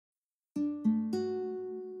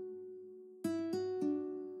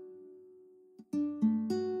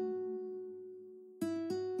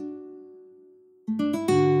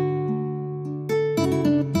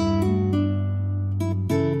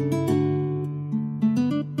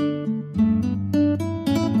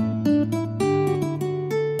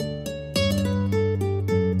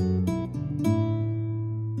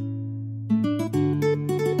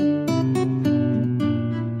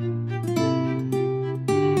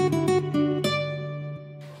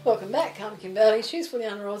Kim Bailey, she's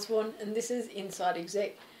Fulyana Osborne, and this is Inside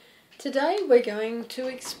Exec. Today we're going to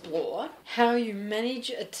explore how you manage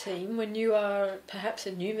a team when you are perhaps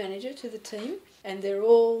a new manager to the team, and they're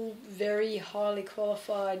all very highly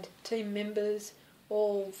qualified team members,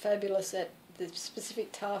 all fabulous at the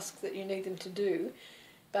specific tasks that you need them to do,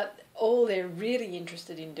 but all they're really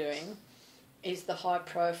interested in doing is the high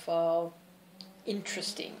profile,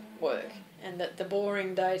 interesting work, and that the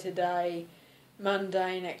boring day-to-day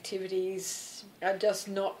mundane activities are just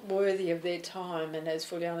not worthy of their time. And as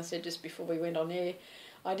Fulyana said just before we went on air,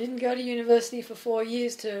 I didn't go to university for 4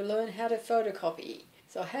 years to learn how to photocopy.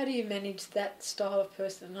 So how do you manage that style of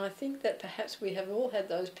person? And I think that perhaps we have all had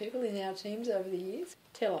those people in our teams over the years.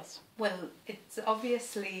 Tell us. Well, it's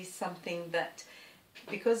obviously something that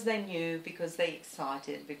because they're new, because they're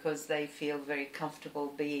excited, because they feel very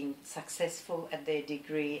comfortable being successful at their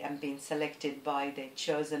degree and being selected by their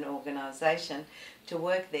chosen organisation to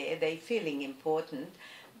work there, they're feeling important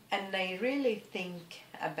and they really think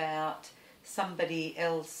about somebody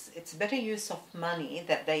else. It's better use of money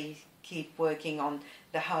that they keep working on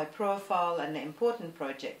the high profile and the important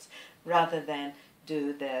projects rather than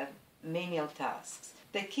do the menial tasks.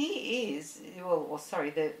 The key is,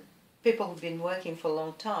 the people who've been working for a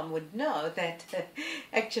long time would know that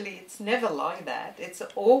actually it's never like that. It's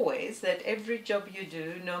always that every job you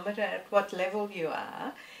do, no matter at what level you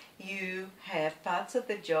are, you have parts of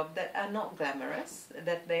the job that are not glamorous,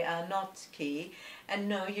 that they are not key. And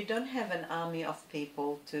no, you don't have an army of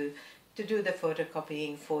people to do the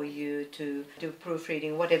photocopying for you, to do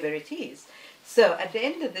proofreading, whatever it is. So at the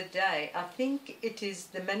end of the day, I think it is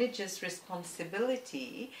the manager's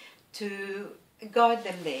responsibility to guide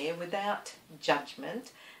them there without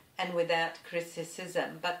judgment and without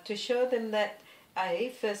criticism, but to show them that,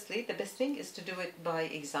 firstly, the best thing is to do it by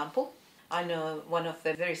example. I know one of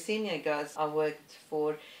the very senior guys I worked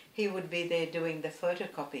for, he would be there doing the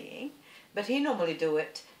photocopying, but he normally do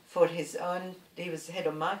it for his own. He was head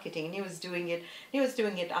of marketing and he was doing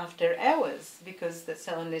it after hours because that's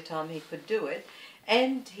the only time he could do it,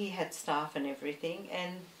 and he had staff and everything,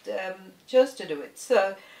 and chose to do it.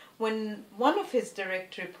 So when one of his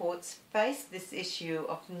direct reports faced this issue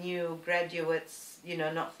of new graduates,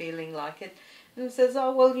 not feeling like it, and says,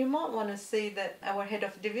 oh, well, you might want to see that our head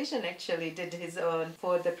of division actually did his own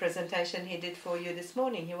for the presentation he did for you this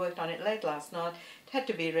morning. He worked on it late last night. It had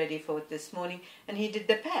to be ready for it this morning. And he did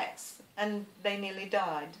the packs. And they nearly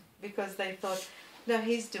died because they thought, no,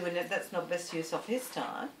 he's doing it. That's not best use of his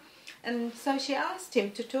time. And so she asked him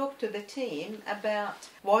to talk to the team about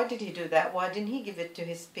why did he do that? Why didn't he give it to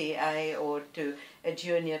his PA or to a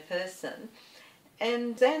junior person?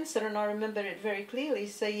 And the answer, and I remember it very clearly,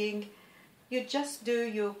 saying, you just do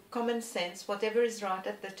your common sense, whatever is right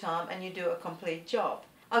at the time, and you do a complete job.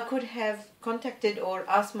 I could have contacted or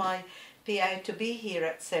asked my PA to be here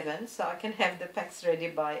at 7 so I can have the packs ready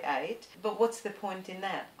by 8. But what's the point in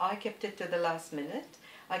that? I kept it to the last minute.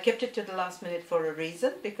 I kept it to the last minute for a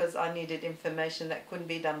reason, because I needed information that couldn't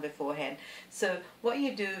be done beforehand. So what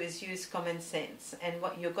you do is use common sense, and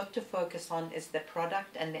what you've got to focus on is the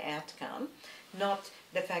product and the outcome, not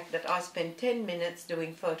the fact that I spent 10 minutes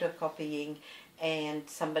doing photocopying and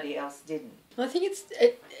somebody else didn't. I think it's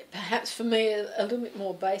perhaps for me a little bit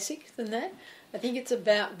more basic than that. I think it's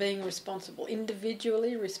about being responsible,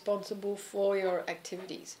 individually responsible for your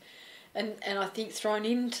activities. And I think thrown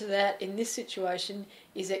into that in this situation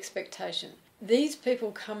is expectation. These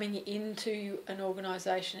people coming into an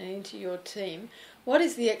organisation and into your team, what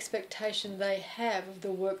is the expectation they have of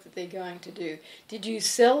the work that they're going to do? Did you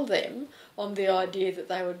sell them on the idea that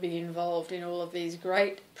they would be involved in all of these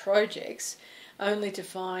great projects, only to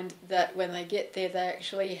find that when they get there they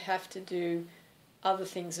actually have to do other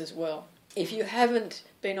things as well? If you haven't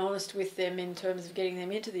been honest with them in terms of getting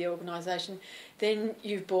them into the organisation, then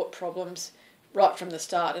you've brought problems right from the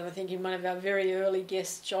start. And I think in one of our very early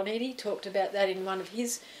guests, John Eddy, talked about that in one of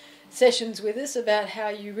his sessions with us, about how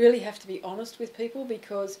you really have to be honest with people,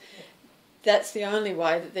 because that's the only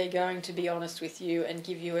way that they're going to be honest with you and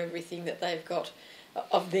give you everything that they've got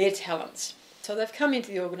of their talents. So they've come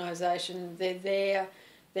into the organisation, they're there,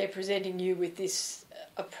 they're presenting you with this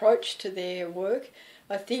approach to their work.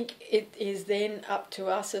 I think it is then up to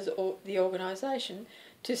us as the organisation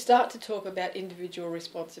to start to talk about individual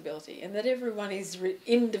responsibility, and that everyone is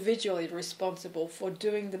individually responsible for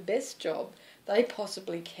doing the best job they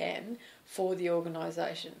possibly can for the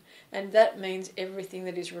organisation. And that means everything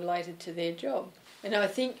that is related to their job. And I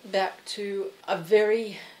think back to a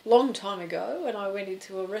very long time ago when I went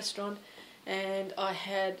into a restaurant and I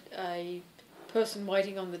had a person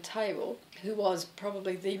waiting on the table who was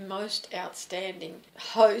probably the most outstanding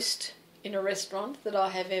host in a restaurant that I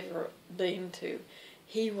have ever been to.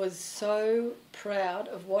 He was so proud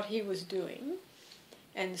of what he was doing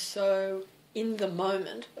and so in the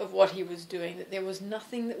moment of what he was doing that there was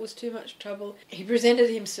nothing that was too much trouble. He presented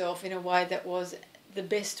himself in a way that was the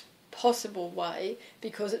best possible way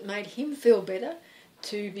because it made him feel better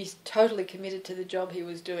to be totally committed to the job he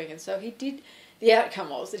was doing. And so the outcome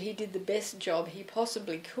was that he did the best job he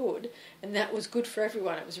possibly could, and that was good for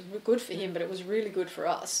everyone. It was good for him, but it was really good for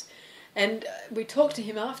us. And we talked to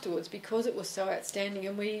him afterwards because it was so outstanding,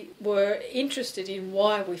 and we were interested in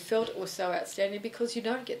why we felt it was so outstanding, because you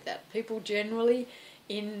don't get that. People generally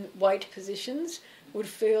in weight positions would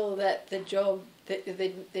feel that the job, that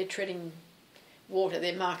they're treading water,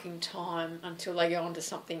 they're marking time until they go on to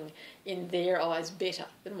something in their eyes better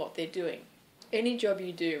than what they're doing. Any job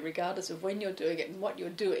you do, regardless of when you're doing it and what you're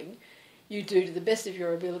doing, you do to the best of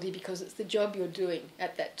your ability because it's the job you're doing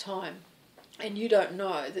at that time. And you don't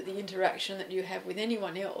know that the interaction that you have with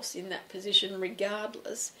anyone else in that position,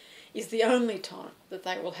 regardless, is the only time that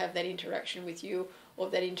they will have that interaction with you or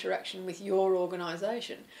that interaction with your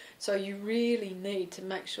organisation. So you really need to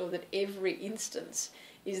make sure that every instance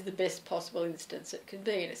is the best possible instance it can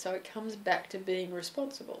be. And so it comes back to being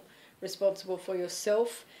responsible for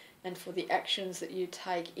yourself and for the actions that you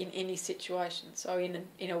take in any situation. So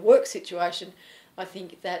in a work situation, I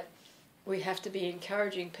think that we have to be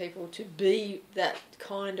encouraging people to be that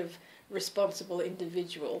kind of responsible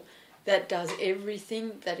individual that does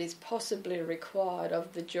everything that is possibly required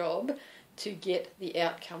of the job to get the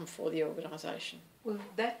outcome for the organisation. Well,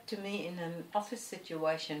 that to me in an office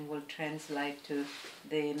situation will translate to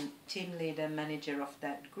the team leader, manager of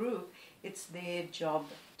that group. It's their job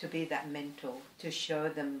to be that mentor, to show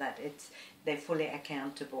them that they're fully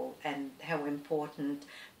accountable and how important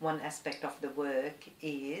one aspect of the work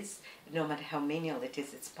is. No matter how menial it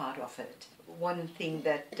is, it's part of it. One thing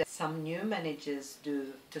that some new managers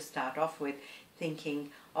do to start off with, thinking,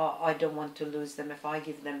 oh, I don't want to lose them. If I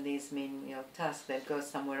give them these menial tasks, they'll go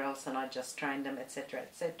somewhere else and I just train them, etc.,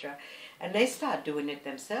 etc. And they start doing it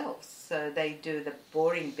themselves. So they do the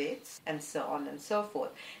boring bits and so on and so forth.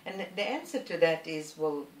 And the answer to that is,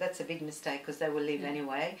 well, that's a big mistake because they will leave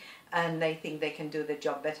anyway and they think they can do the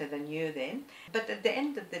job better than you then. But at the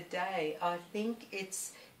end of the day, I think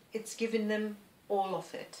it's giving them all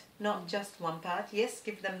of it, not just one part. Yes,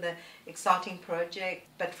 give them the exciting project,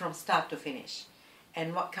 but from start to finish.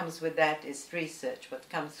 And what comes with that is research. What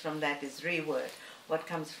comes from that is rework. What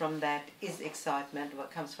comes from that is excitement.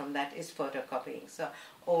 What comes from that is photocopying. So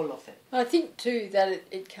all of it. I think too that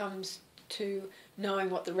it comes to knowing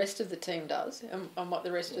what the rest of the team does and what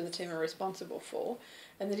the rest of the team are responsible for.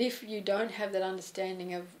 And that if you don't have that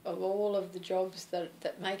understanding of all of the jobs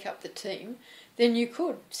that make up the team, then you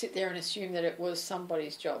could sit there and assume that it was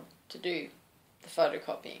somebody's job to do the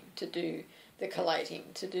photocopying, to do the collating,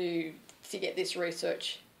 to get this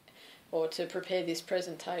research or to prepare this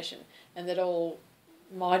presentation, and that all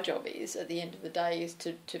my job is at the end of the day is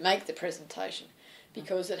to make the presentation,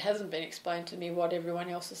 because it hasn't been explained to me what everyone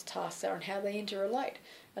else's tasks are and how they interrelate.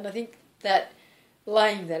 And I think that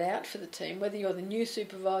laying that out for the team, whether you're the new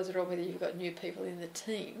supervisor or whether you've got new people in the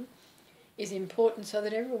team, is important so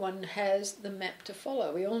that everyone has the map to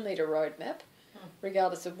follow. We all need a roadmap,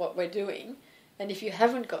 regardless of what we're doing. And if you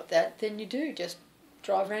haven't got that, then you do just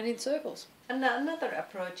drive around in circles. And another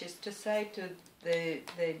approach is to say to the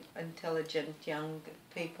intelligent young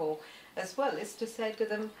people as well, is to say to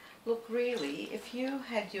them, look, really, if you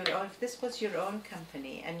had your own, if this was your own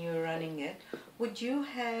company and you were running it, would you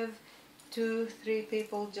have 2-3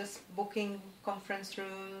 people just booking conference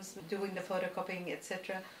rooms, doing the photocopying,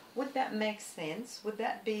 etc.? Would that make sense? Would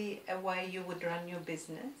that be a way you would run your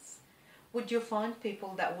business? Would you find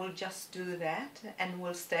people that will just do that and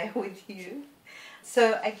will stay with you?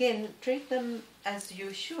 So again, treat them as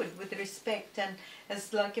you should, with respect, and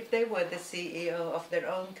as like if they were the CEO of their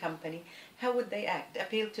own company, how would they act?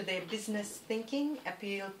 Appeal to their business thinking,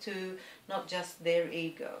 appeal to not just their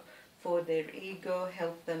ego. For their ego,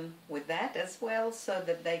 help them with that as well, so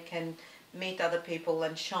that they can meet other people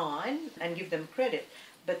and shine and give them credit.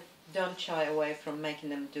 But don't shy away from making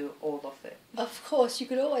them do all of it. Of course, you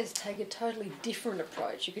could always take a totally different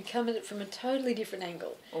approach. You could come at it from a totally different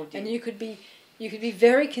angle. And you could be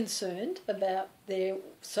very concerned about their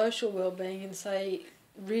social well-being and say,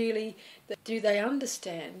 really, do they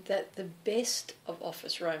understand that the best of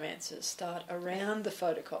office romances start around the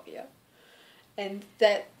photocopier? And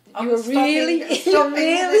that I'm stopping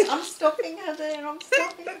her there, I'm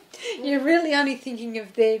stopping. You're really only thinking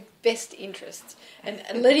of their best interests and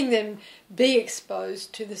letting them be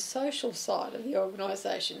exposed to the social side of the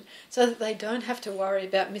organisation so that they don't have to worry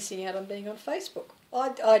about missing out on being on Facebook.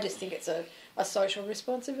 I just think it's a social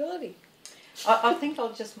responsibility. I think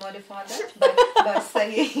I'll just modify that by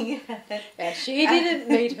saying... Now, she didn't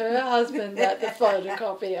meet her husband at the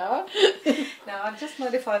photocopier. No, I'll just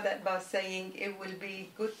modify that by saying it will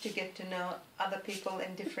be good to get to know other people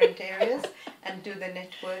in different areas and do the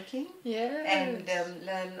networking. Yeah. And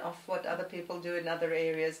learn of what other people do in other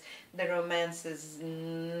areas. The romance is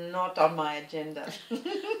not on my agenda.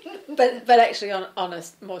 But actually, on a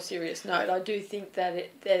more serious note, I do think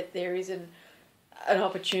that there is an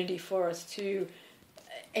opportunity for us to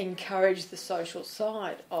encourage the social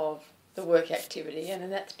side of the work activity,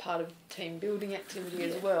 and that's part of team building activity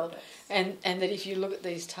as well. And that if you look at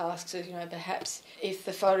these tasks as, perhaps if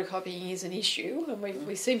the photocopying is an issue, and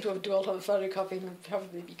we seem to have dwelt on photocopying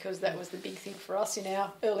probably because that was the big thing for us in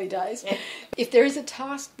our early days. Yeah. If there is a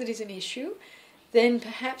task that is an issue, then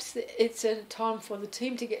perhaps it's a time for the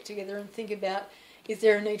team to get together and think about, is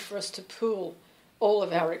there a need for us to pool all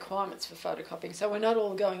of our requirements for photocopying, so we're not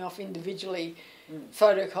all going off individually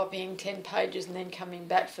photocopying 10 pages and then coming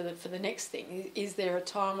back for the next thing. Is there a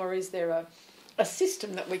time, or is there a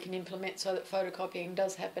system that we can implement so that photocopying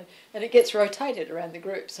does happen and it gets rotated around the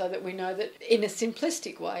group, so that we know that in a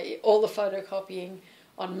simplistic way all the photocopying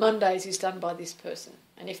on Mondays is done by this person,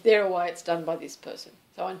 and if they're away it's done by this person,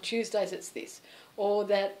 so on Tuesdays it's this, or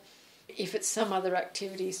that if it's some other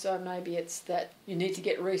activity, so maybe it's that you need to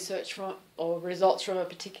get research from or results from a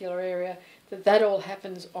particular area, that all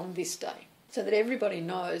happens on this day, so that everybody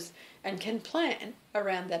knows and can plan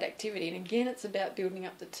around that activity. And again, it's about building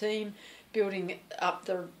up the team, building up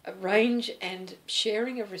the range and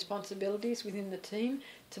sharing of responsibilities within the team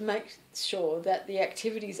to make sure that the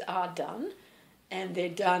activities are done and they're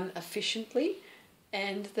done efficiently,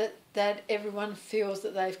 and that everyone feels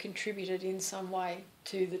that they've contributed in some way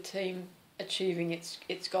to the team achieving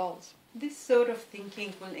its goals. This sort of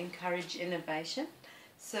thinking will encourage innovation.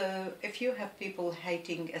 So if you have people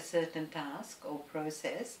hating a certain task or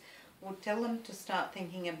process, we'll tell them to start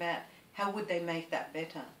thinking about how would they make that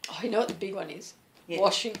better. Oh, you know what the big one is? Yes.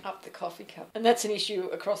 Washing up the coffee cup. And that's an issue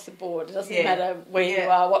across the board. It doesn't matter where you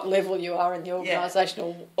are, what level you are in the organisation,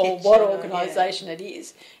 or Kitchen, what organisation it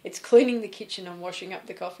is. It's cleaning the kitchen and washing up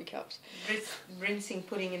the coffee cups. Rinsing,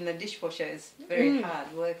 putting in the dishwasher is very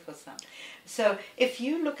hard work for some. So if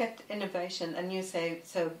you look at innovation and you say,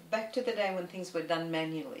 so back to the day when things were done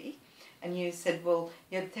manually, and you said, well,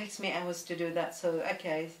 it takes me hours to do that, so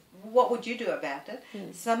okay, what would you do about it?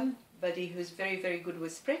 Somebody who's very, very good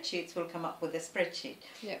with spreadsheets will come up with a spreadsheet.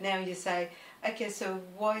 Yeah. Now you say, okay, so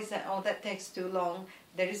why is that? Oh, that takes too long.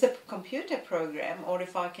 There is a computer program, or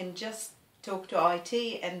if I can just talk to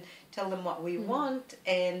IT and tell them what we want,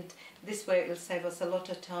 and this way it will save us a lot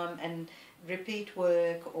of time and repeat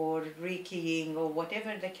work or rekeying or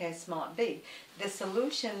whatever the case might be. The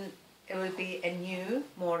solution, it will be a new,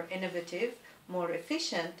 more innovative, more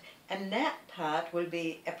efficient, and that part will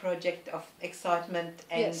be a project of excitement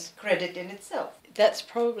and credit in itself. That's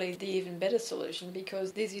probably the even better solution,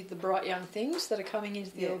 because these are the bright young things that are coming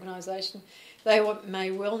into the organisation. They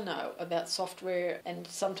may well know about software, and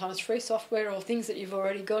sometimes free software, or things that you've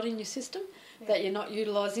already got in your system that you're not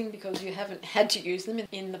utilising because you haven't had to use them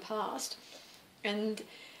in the past. And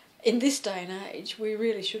in this day and age, we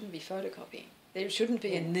really shouldn't be photocopying. There shouldn't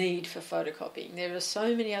be a need for photocopying. There are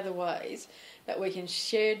so many other ways that we can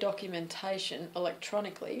share documentation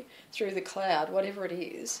electronically through the cloud, whatever it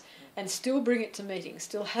is, and still bring it to meetings,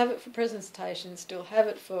 still have it for presentations, still have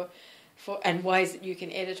it for and ways that you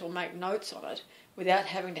can edit or make notes on it without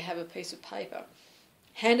having to have a piece of paper.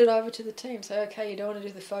 Hand it over to the team. Say, okay, you don't want to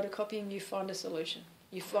do the photocopying, you find a solution.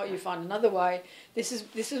 You find another way. This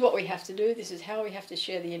is what we have to do. This is how we have to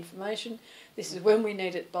share the information. This is when we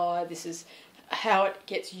need it by. This is how it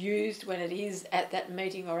gets used when it is at that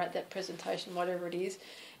meeting or at that presentation, whatever it is.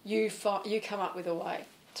 You come up with a way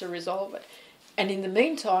to resolve it. And in the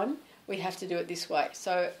meantime, we have to do it this way.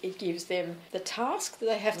 So it gives them the task that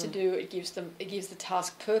they have to do. It gives the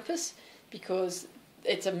task purpose, because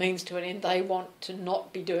it's a means to an end. They want to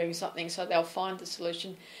not be doing something, so they'll find the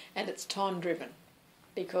solution, and it's time driven,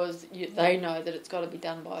 because they know that it's got to be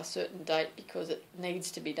done by a certain date because it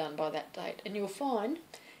needs to be done by that date. And you'll find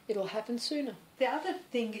it'll happen sooner. The other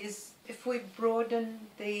thing is, if we broaden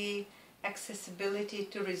the accessibility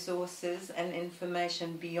to resources and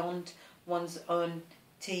information beyond one's own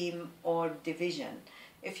team or division.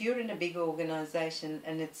 If you're in a big organisation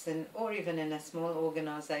and or even in a small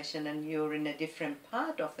organisation and you're in a different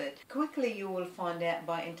part of it, quickly you will find out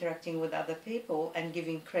by interacting with other people and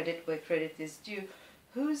giving credit where credit is due,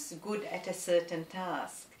 who's good at a certain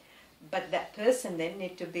task. But that person then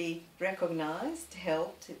need to be recognised,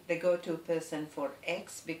 helped, the go-to person for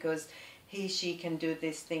X, because she can do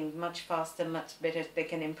this thing much faster, much better, they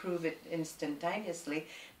can improve it instantaneously,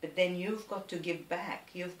 but then you've got to give back.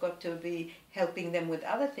 You've got to be helping them with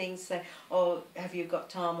other things, say, oh, have you got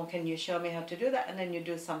time, or can you show me how to do that, and then you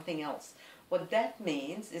do something else. What that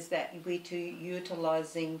means is that we're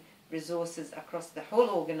utilising resources across the whole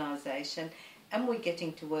organisation, and we're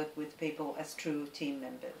getting to work with people as true team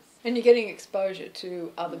members. And you're getting exposure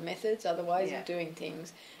to other methods, other ways of doing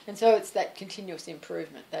things. And so it's that continuous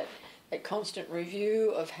improvement, that constant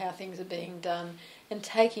review of how things are being done, and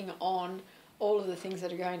taking on all of the things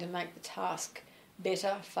that are going to make the task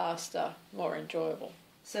better, faster, more enjoyable.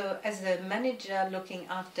 So as a manager looking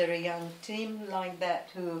after a young team like that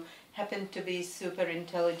who happen to be super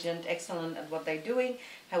intelligent, excellent at what they're doing,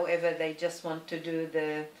 however they just want to do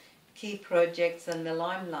the key projects and the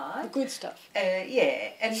limelight. The good stuff.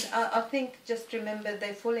 And I think just remember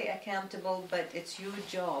they're fully accountable, but it's your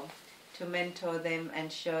job to mentor them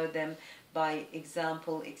and show them by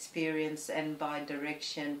example, experience, and by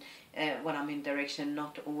direction. When I mean direction,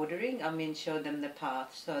 not ordering, I mean show them the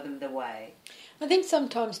path, show them the way. I think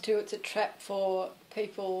sometimes too it's a trap for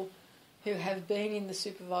people who have been in the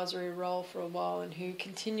supervisory role for a while and who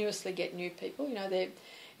continuously get new people. You know,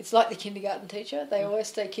 it's like the kindergarten teacher. They always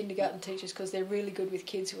stay kindergarten teachers because they're really good with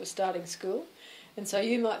kids who are starting school. And so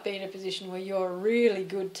you might be in a position where you're a really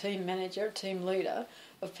good team manager, team leader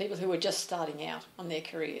of people who are just starting out on their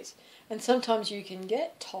careers. And sometimes you can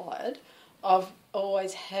get tired of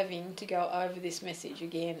always having to go over this message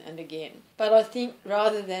again and again. But I think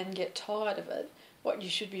rather than get tired of it, what you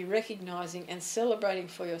should be recognising and celebrating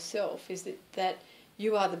for yourself is that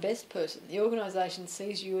you are the best person. The organisation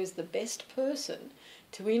sees you as the best person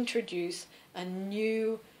to introduce a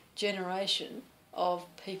new generation of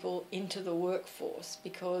people into the workforce,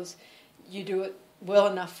 because you do it well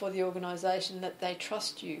enough for the organisation that they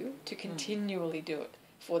trust you to continually do it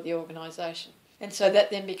for the organisation. And so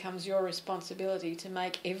that then becomes your responsibility to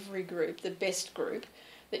make every group the best group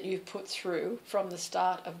that you've put through from the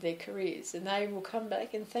start of their careers. And they will come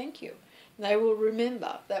back and thank you. And they will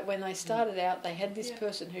remember that when they started out, they had this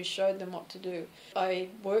person who showed them what to do. I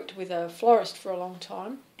worked with a florist for a long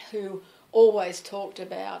time who always talked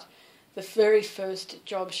about the very first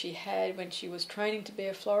job she had when she was training to be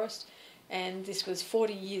a florist. And this was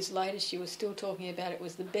 40 years later, she was still talking about it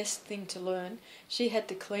was the best thing to learn. She had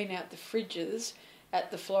to clean out the fridges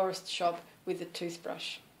at the florist shop with a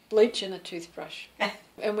toothbrush, bleach and a toothbrush.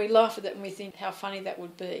 And we laugh at that and we think how funny that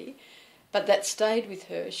would be. But that stayed with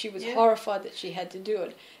her. She was horrified that she had to do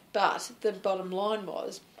it. But the bottom line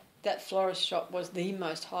was that florist shop was the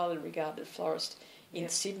most highly regarded florist in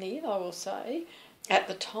Sydney, I will say, at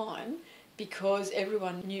the time, because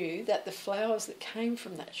everyone knew that the flowers that came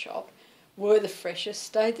from that shop were the freshest,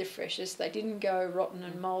 stayed the freshest. They didn't go rotten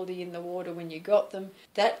and mouldy in the water when you got them.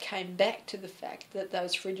 That came back to the fact that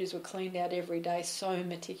those fridges were cleaned out every day so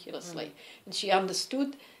meticulously. And she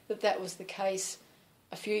understood that that was the case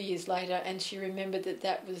a few years later, and she remembered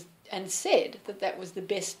that was, and said that was the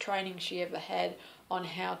best training she ever had on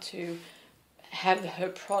how to have her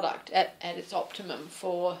product at its optimum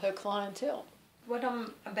for her clientele. What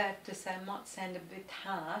I'm about to say might sound a bit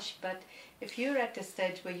harsh, but if you're at a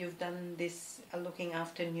stage where you've done this, looking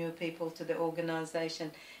after new people to the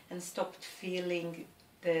organisation, and stopped feeling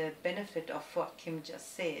the benefit of what Kim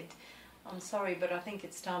just said, I'm sorry, but I think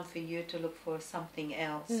it's time for you to look for something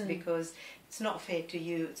else, because it's not fair to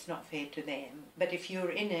you, it's not fair to them. But if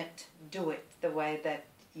you're in it, do it the way that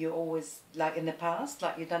you always, like in the past,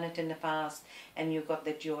 like you've done it in the past, and you got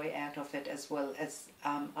the joy out of it as well as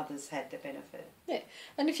others had the benefit. Yeah,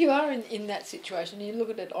 and if you are in that situation, you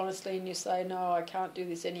look at it honestly and you say, no, I can't do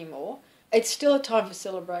this anymore, it's still a time for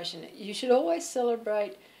celebration. You should always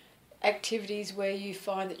celebrate activities where you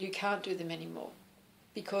find that you can't do them anymore,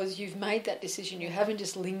 because you've made that decision. You haven't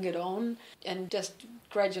just lingered on and just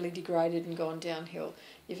gradually degraded and gone downhill.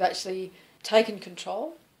 You've actually taken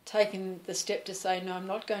control, taken the step to say, no, I'm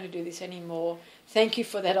not going to do this anymore. Thank you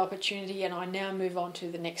for that opportunity, and I now move on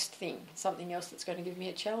to the next thing, something else that's going to give me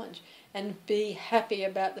a challenge. And be happy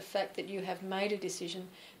about the fact that you have made a decision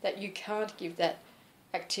that you can't give that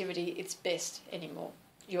activity its best anymore,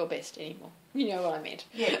 your best anymore. You know what I meant.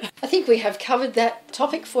 Yeah. I think we have covered that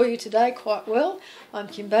topic for you today quite well. I'm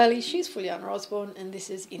Kim Bailey, she's Fulyana Osborne, and this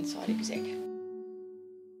is Inside Exec.